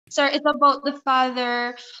Sir, it's about the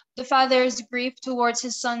father's grief towards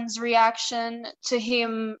his son's reaction to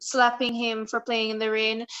him slapping him for playing in the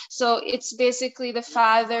rain. So it's basically the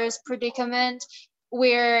father's predicament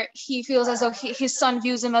where he feels as though his son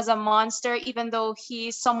views him as a monster, even though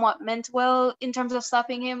he somewhat meant well in terms of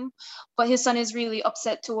slapping him, but his son is really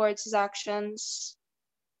upset towards his actions.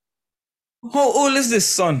 How old is this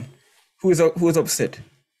son who is upset?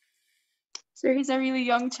 So he's a really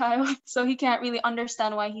young child, so he can't really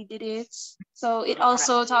understand why he did it. So it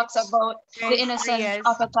also talks about the innocence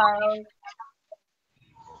of a child.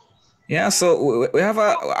 Yeah, so we have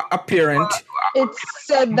a parent. It's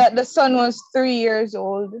said that the son was 3 years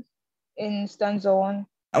old in stanza 1.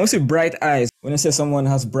 I want to say bright eyes. When I say someone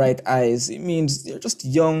has bright eyes, it means they're just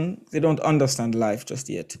young. They don't understand life just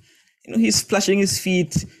yet. You know, he's splashing his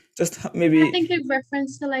feet. Just maybe. I think it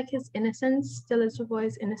reference to like his innocence, the little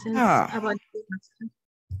boy's innocence about.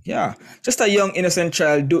 Yeah, just a young innocent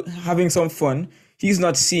child having some fun. He's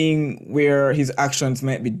not seeing where his actions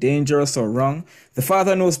might be dangerous or wrong. The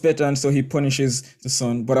father knows better, and so he punishes the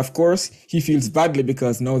son. But of course, he feels badly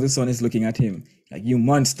because now the son is looking at him like, "You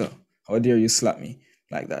monster! How dare you slap me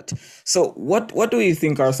like that?" So, what do you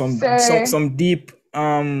think are some deep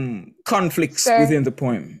conflicts within the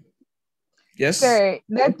poem? Yes. Sorry,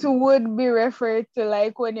 that would be referred to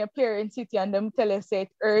like when your parents hit you and them tell you say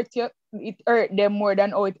it hurt them more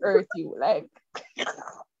than how it hurt you. Like,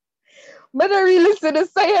 but I really see the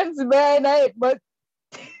science behind it. But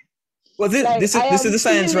well, this is the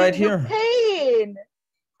science right here. Pain.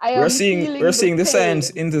 We're seeing the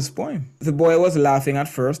science in this poem. The boy was laughing at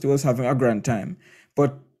first; he was having a grand time,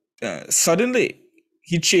 but suddenly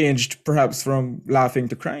he changed, perhaps from laughing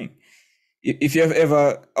to crying. If you have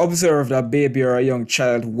ever observed a baby or a young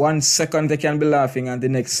child, 1 second they can be laughing and the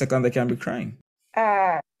next second they can be crying.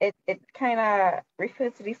 It kind of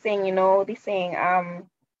refers to the saying,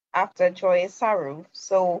 after joy is sorrow.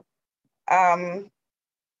 So, after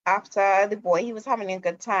the boy, he was having a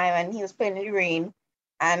good time and he was playing in the rain,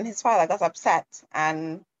 and his father got upset,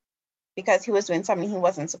 and because he was doing something he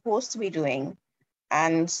wasn't supposed to be doing,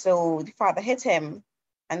 and so the father hit him,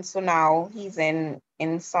 and so now he's in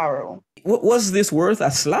sorrow. Was this worth a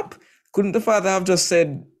slap? Couldn't the father have just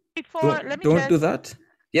said, don't do that?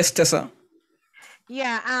 Yes, Tessa?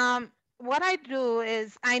 Yeah, what I do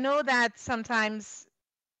is, I know that sometimes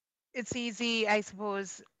it's easy, I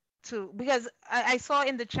suppose, because I saw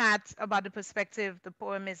in the chat about the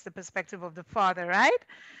poem is the perspective of the father, right?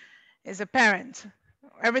 Is a parent.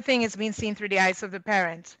 Everything is being seen through the eyes of the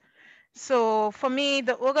parent. So for me,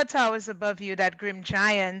 the ogre towers above you, that grim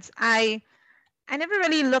giant, I never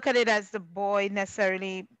really look at it as the boy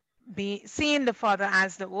necessarily seeing the father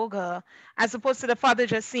as the ogre, as opposed to the father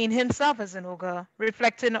just seeing himself as an ogre,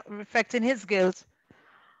 reflecting his guilt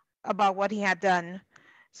about what he had done.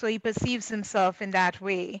 So he perceives himself in that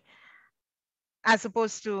way, as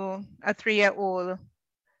opposed to a 3-year-old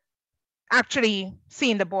actually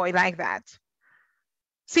seeing the boy like that,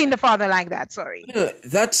 seeing the father like that. Sorry. Yeah,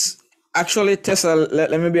 that's actually, Tessa,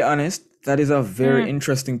 let me be honest, that is a very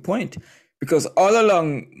interesting point. Because all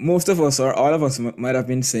along, most of us or all of us might have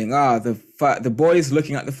been saying, the boy is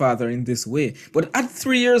looking at the father in this way. But at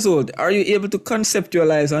 3 years old, are you able to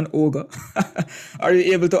conceptualize an ogre? Are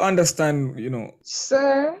you able to understand,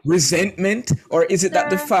 Sir? resentment? Or is it that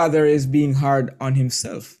the father is being hard on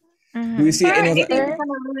himself? Do you see any other?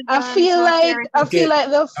 I feel like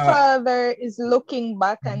the father is looking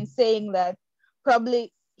back and saying that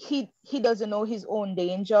probably he doesn't know his own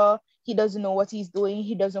danger. He doesn't know what he's doing.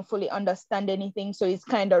 He doesn't fully understand anything. So it's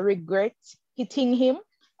kind of regret hitting him.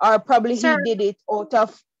 Or probably he did it out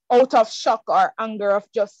of shock or anger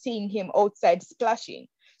of just seeing him outside splashing.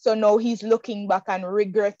 So now he's looking back and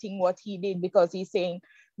regretting what he did, because he's saying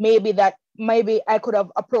maybe I could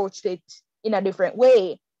have approached it in a different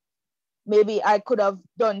way. Maybe I could have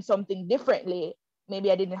done something differently.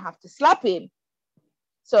 Maybe I didn't have to slap him.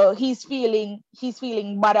 So he's feeling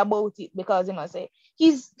bad about it, because he must say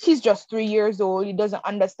he's just 3 years old. He doesn't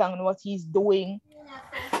understand what he's doing.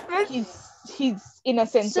 He's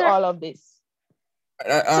innocent to all of this.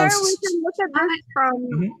 Sir, we can look at this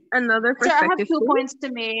from another perspective. Sir, I have 2 points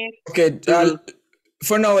to make. Okay,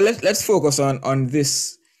 for now, let's focus on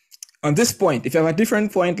this point. If you have a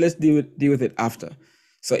different point, let's deal with it after.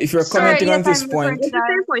 So if you're commenting on this point,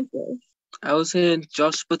 I was saying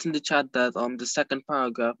Josh put in the chat that the second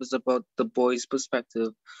paragraph is about the boy's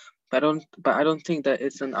perspective. But I don't think that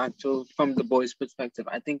it's an actual from the boy's perspective.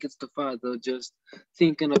 I think it's the father just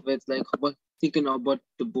thinking of it like thinking of what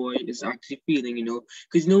the boy is actually feeling,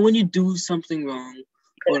 because when you do something wrong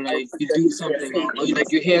or like you do something wrong, or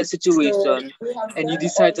like you hear a situation and you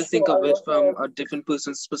decide to think of it from a different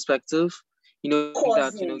person's perspective. Like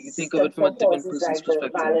that, you think of it from a different person's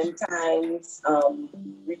perspective. Valentine's,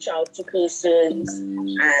 reach out to persons,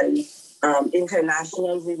 and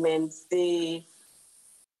International Women's Day.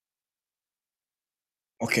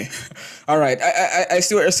 Okay. All right. I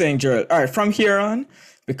see what you're saying, Gerald. All right. From here on,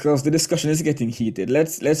 because the discussion is getting heated,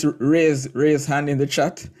 let's raise hand in the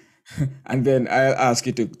chat, and then I'll ask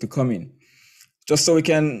you to come in, just so we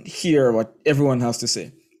can hear what everyone has to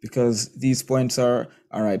say. Because these points are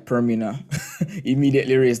all right. Permina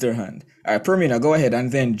immediately raised their hand. All right, Permina, go ahead,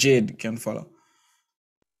 and then Jade can follow.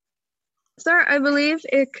 Sir, I believe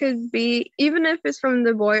it could be, even if it's from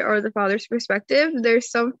the boy or the father's perspective, there's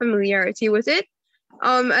some familiarity with it.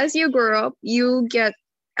 As you grow up,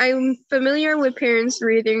 I'm familiar with parents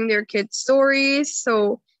reading their kids stories.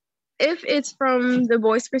 So if it's from the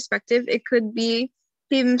boy's perspective, it could be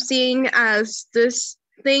him seeing as this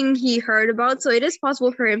thing he heard about. So it is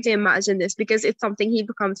possible for him to imagine this because it's something he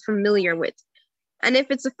becomes familiar with. And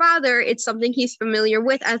if it's a father, it's something he's familiar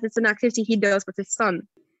with as it's an activity he does with his son.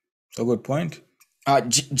 A good point.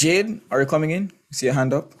 Jade, are you coming in? See your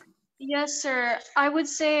hand up. Yes, sir. I would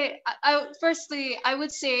say, I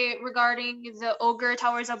would say regarding the ogre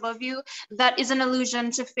towers above you, that is an allusion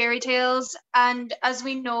to fairy tales. And as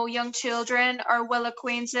we know, young children are well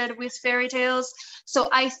acquainted with fairy tales. So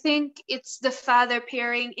I think it's the father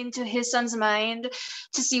peering into his son's mind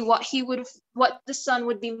to see what the son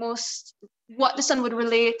would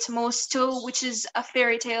relate most to, which is a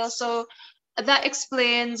fairy tale. So that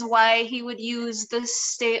explains why he would use this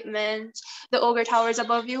statement, the ogre towers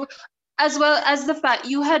above you, as well as the fact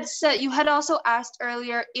you had also asked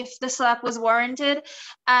earlier if the slap was warranted.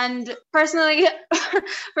 And personally,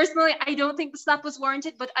 I don't think the slap was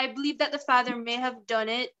warranted, but I believe that the father may have done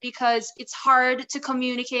it because it's hard to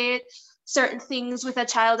communicate certain things with a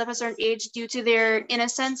child of a certain age due to their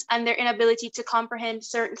innocence and their inability to comprehend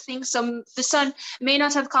certain things. So the son may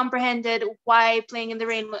not have comprehended why playing in the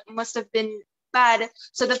rain must have been bad.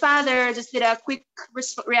 So the father just did a quick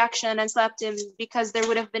reaction and slapped him because there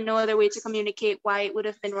would have been no other way to communicate why it would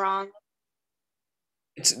have been wrong.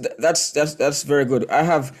 That's very good. I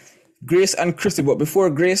have Grace and Christy, but before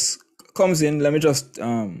Grace comes in, let me just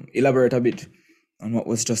elaborate a bit on what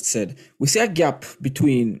was just said. We see a gap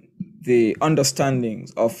between the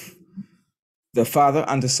understandings of the father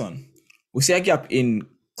and the son. We see a gap in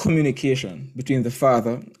communication between the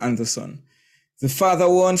father and the son. The father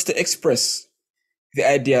wants to express the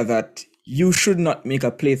idea that you should not make a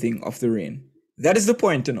plaything of the rain. That is the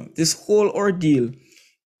point, This whole ordeal,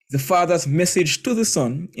 the father's message to the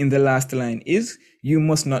son in the last line is, you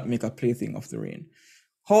must not make a plaything of the rain.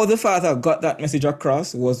 How the father got that message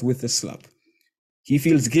across was with the slap. He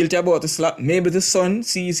feels guilty about the slap. Maybe the son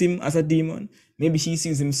sees him as a demon. Maybe he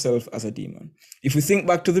sees himself as a demon. If we think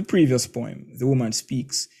back to the previous poem, The Woman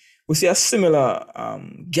Speaks, we see a similar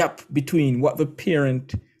gap between what the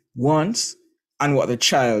parent wants and what the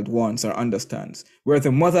child wants or understands, where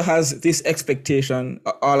the mother has this expectation,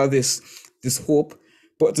 all of this hope,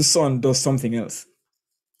 but the son does something else.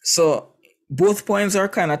 So both poems are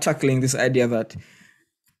kind of tackling this idea that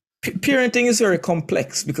parenting is very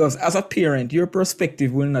complex because as a parent, your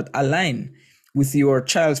perspective will not align with your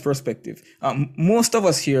child's perspective. Most of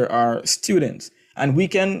us here are students, and we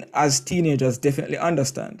can, as teenagers, definitely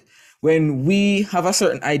understand when we have a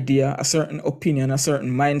certain idea, a certain opinion, a certain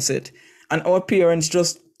mindset, and our parents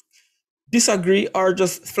just disagree or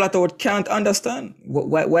just flat out can't understand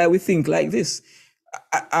why we think like this.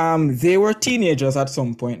 They were teenagers at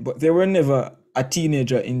some point, but they were never a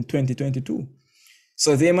teenager in 2022.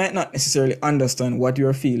 So they might not necessarily understand what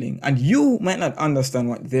you're feeling, and you might not understand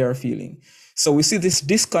what they're feeling. So we see this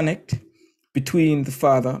disconnect between the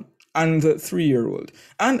father and the 3-year-old.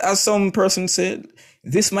 And as some person said,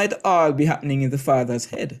 this might all be happening in the father's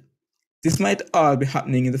head. This might all be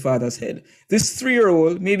happening in the father's head. This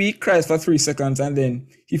 3-year-old, maybe he cries for 3 seconds and then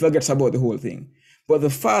he forgets about the whole thing. But the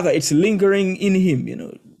father, it's lingering in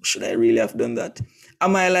him, should I really have done that?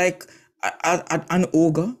 Am I like an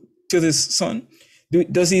ogre to this son?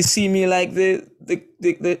 Does he see me like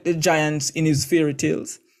the giants in his fairy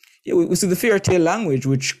tales? Yeah, we see the fairy tale language,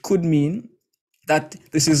 which could mean that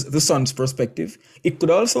this is the son's perspective. It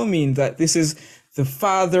could also mean that this is the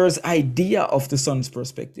father's idea of the son's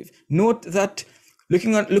perspective. Note that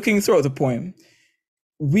looking throughout the poem,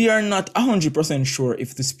 we are not 100% sure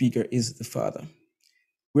if the speaker is the father.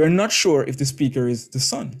 We are not sure if the speaker is the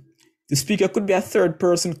son. The speaker could be a third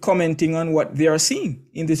person commenting on what they are seeing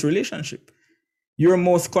in this relationship. Your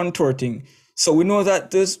mouth contorting. So we know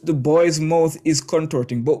that the boy's mouth is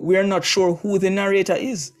contorting, but we are not sure who the narrator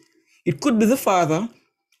is. It could be the father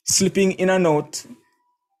slipping in and out.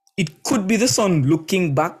 It could be the son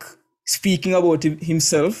looking back, speaking about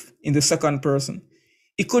himself in the second person.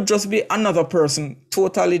 It could just be another person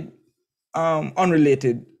totally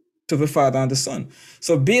unrelated to the father and the son.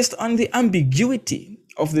 So based on the ambiguity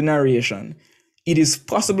of the narration, it is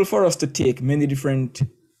possible for us to take many different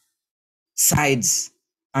sides,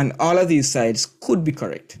 and all of these sides could be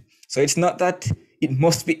correct. So it's not that it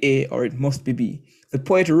must be A or it must be B. The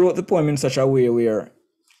poet wrote the poem in such a way where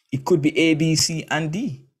it could be A, B, C, and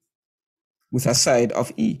D with a side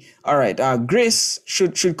of E. All right, Grace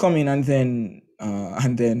should come in, and then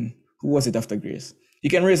who was it after Grace? You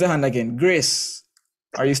can raise a hand again. Grace,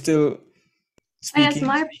 are you still speaking? Yes,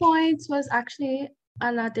 my point was actually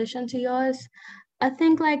an addition to yours. I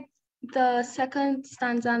think like the second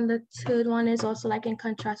stanza and the third one is also like in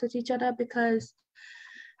contrast with each other, because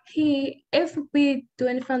if we do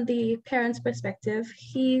it from the parent's perspective,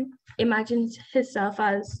 he imagines himself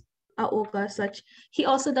as a ogre such. He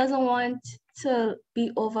also doesn't want to be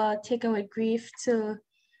overtaken with grief, to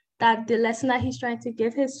that the lesson that he's trying to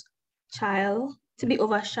give his child to be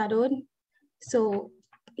overshadowed. So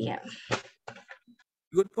yeah.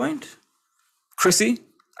 Good point. Chrissy,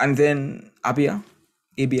 and then Abia.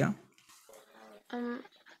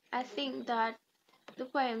 I think that the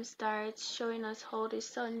poem starts showing us how the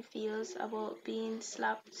son feels about being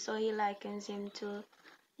slapped, so he likens him to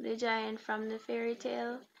the giant from the fairy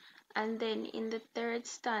tale. And then in the third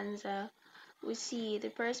stanza, we see the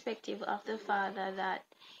perspective of the father, that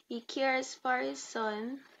he cares for his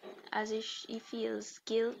son as if he feels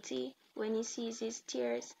guilty when he sees his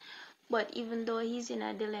tears. But even though he's in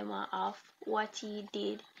a dilemma of what he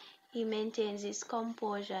did, he maintains his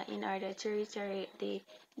composure in order to reiterate the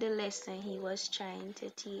lesson he was trying to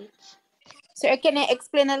teach. Sir, can I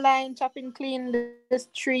explain a line? Chopping clean this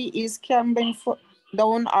tree is scrambling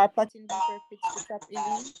down or plotting deeper pits to chop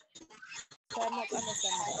in. So I'm not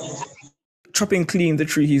understanding. Chopping clean the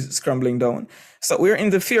tree he's scrambling down. So we're in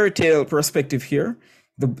the fairy tale perspective here.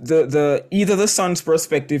 The either the son's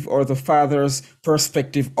perspective or the father's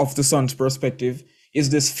perspective of the son's perspective is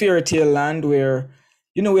this fairy tale land where,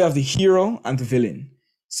 we have the hero and the villain.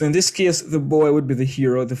 So in this case, the boy would be the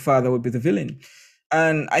hero, the father would be the villain.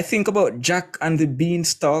 And I think about Jack and the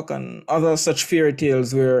Beanstalk and other such fairy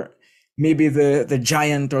tales where maybe the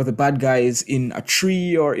giant or the bad guy is in a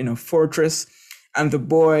tree or in a fortress, and the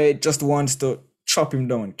boy just wants to chop him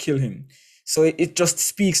down, kill him. So it just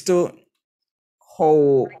speaks to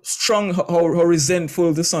how strong, how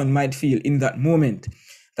resentful the son might feel in that moment,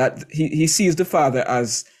 that he sees the father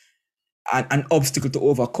as an obstacle to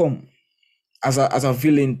overcome, as a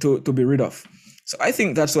villain to be rid of. So I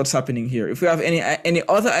think that's what's happening here. If we have any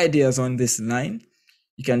other ideas on this line,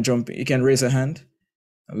 you can jump in. You can raise a hand.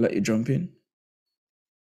 I'll let you jump in.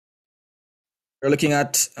 We're looking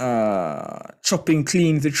at chopping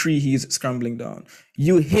clean the tree he's scrambling down.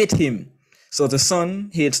 You hate him. So the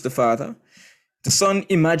son hates the father. The son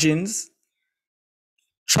imagines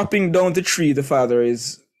chopping down the tree the father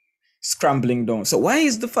is scrambling down. So why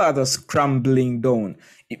is the father scrambling down?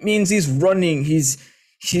 It means he's running, he's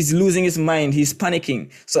losing his mind, he's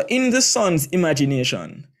panicking. So in the son's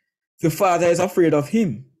imagination, the father is afraid of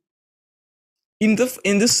him. In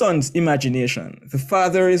the son's imagination, the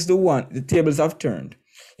father is the one, the tables have turned.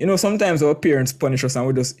 Sometimes our parents punish us and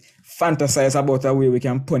we just fantasize about a way we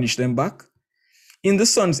can punish them back. In the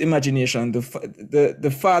son's imagination,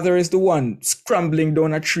 the father is the one scrambling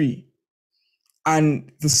down a tree,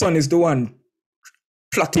 and the son is the one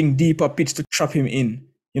plotting deeper pits to trap him in,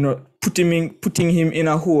 putting him in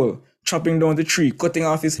a hole, chopping down the tree, cutting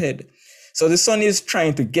off his head. So the son is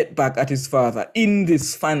trying to get back at his father in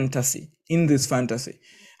this fantasy.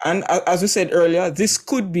 And as we said earlier, this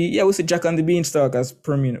could be, we see Jack and the Beanstalk, as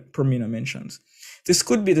Permina mentions. This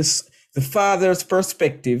could be the father's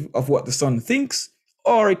perspective of what the son thinks,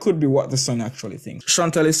 or it could be what the son actually thinks.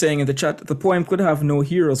 Chantal is saying in the chat, the poem could have no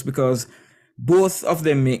heroes because both of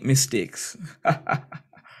them make mistakes.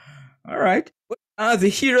 All right. The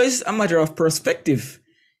hero is a matter of perspective.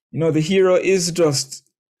 The hero is just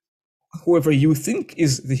whoever you think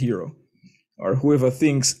is the hero, or whoever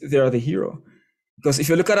thinks they are the hero. Because if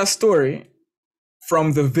you look at a story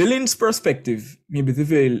from the villain's perspective, maybe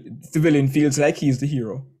the villain feels like he's the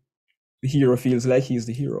hero. The hero feels like he's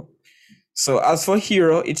the hero. So as for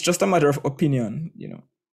hero, it's just a matter of opinion,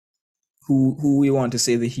 who we want to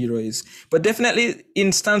say the hero is. But definitely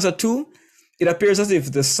in stanza 2, it appears as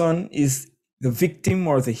if the son is the victim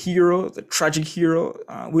or the hero, the tragic hero,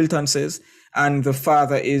 Wilton says, and the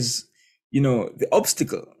father is the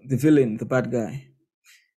obstacle, the villain, the bad guy.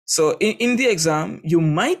 So in the exam, you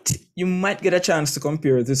might get a chance to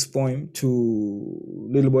compare this poem to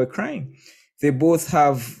Little Boy Crying. They both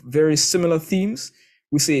have very similar themes.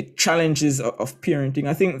 We say challenges of parenting.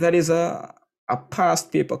 I think that is a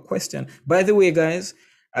past paper question. By the way, guys,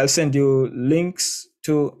 I'll send you links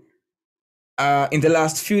to, in the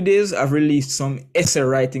last few days, I've released some essay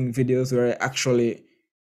writing videos where I actually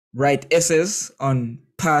write essays on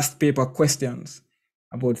past paper questions.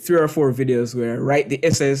 About 3 or 4 videos where I write the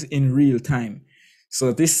essays in real time.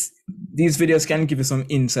 So these videos can give you some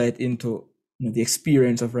insight into the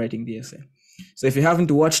experience of writing the essay. So if you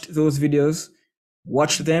haven't watched those videos,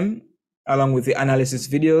 watch them along with the analysis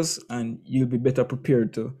videos, and you'll be better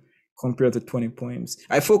prepared to compare the 20 poems.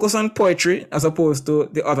 I focus on poetry as opposed to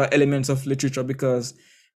the other elements of literature because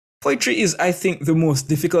poetry is, I think, the most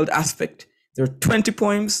difficult aspect. There are 20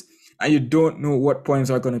 poems and you don't know what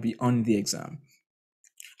poems are going to be on the exam.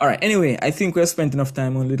 All right, anyway, I think we've spent enough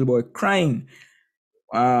time on Little Boy Crying.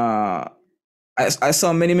 I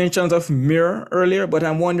saw many mentions of Mirror earlier, but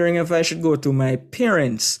I'm wondering if I should go to my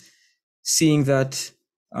parents, seeing that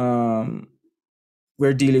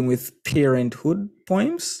we're dealing with parenthood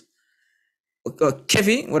poems.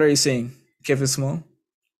 Kevin, what are you saying? Kevin Small?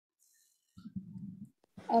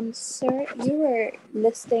 Sir, you were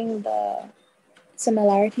listing the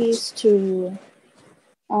similarities to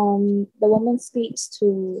the woman speaks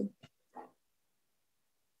to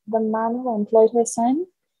the man who employed her son.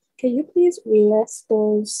 Can you please relist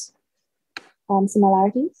those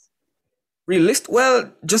similarities? Relist?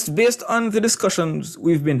 Well, just based on the discussions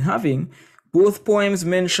we've been having, both poems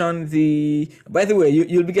mention by the way,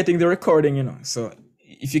 you'll be getting the recording, so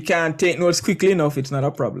if you can't take notes quickly enough, it's not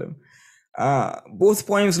a problem. Both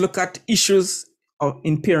poems look at issues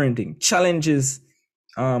in parenting, challenges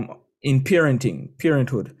in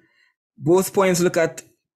parenthood. Both poems look at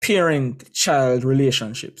parent-child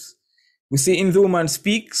relationships. We see in The Woman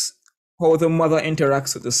Speaks how the mother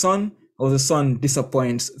interacts with the son, how the son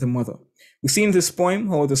disappoints the mother. We see in this poem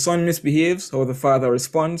how the son misbehaves, how the father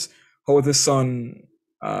responds, how the son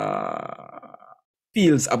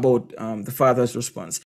feels about the father's response.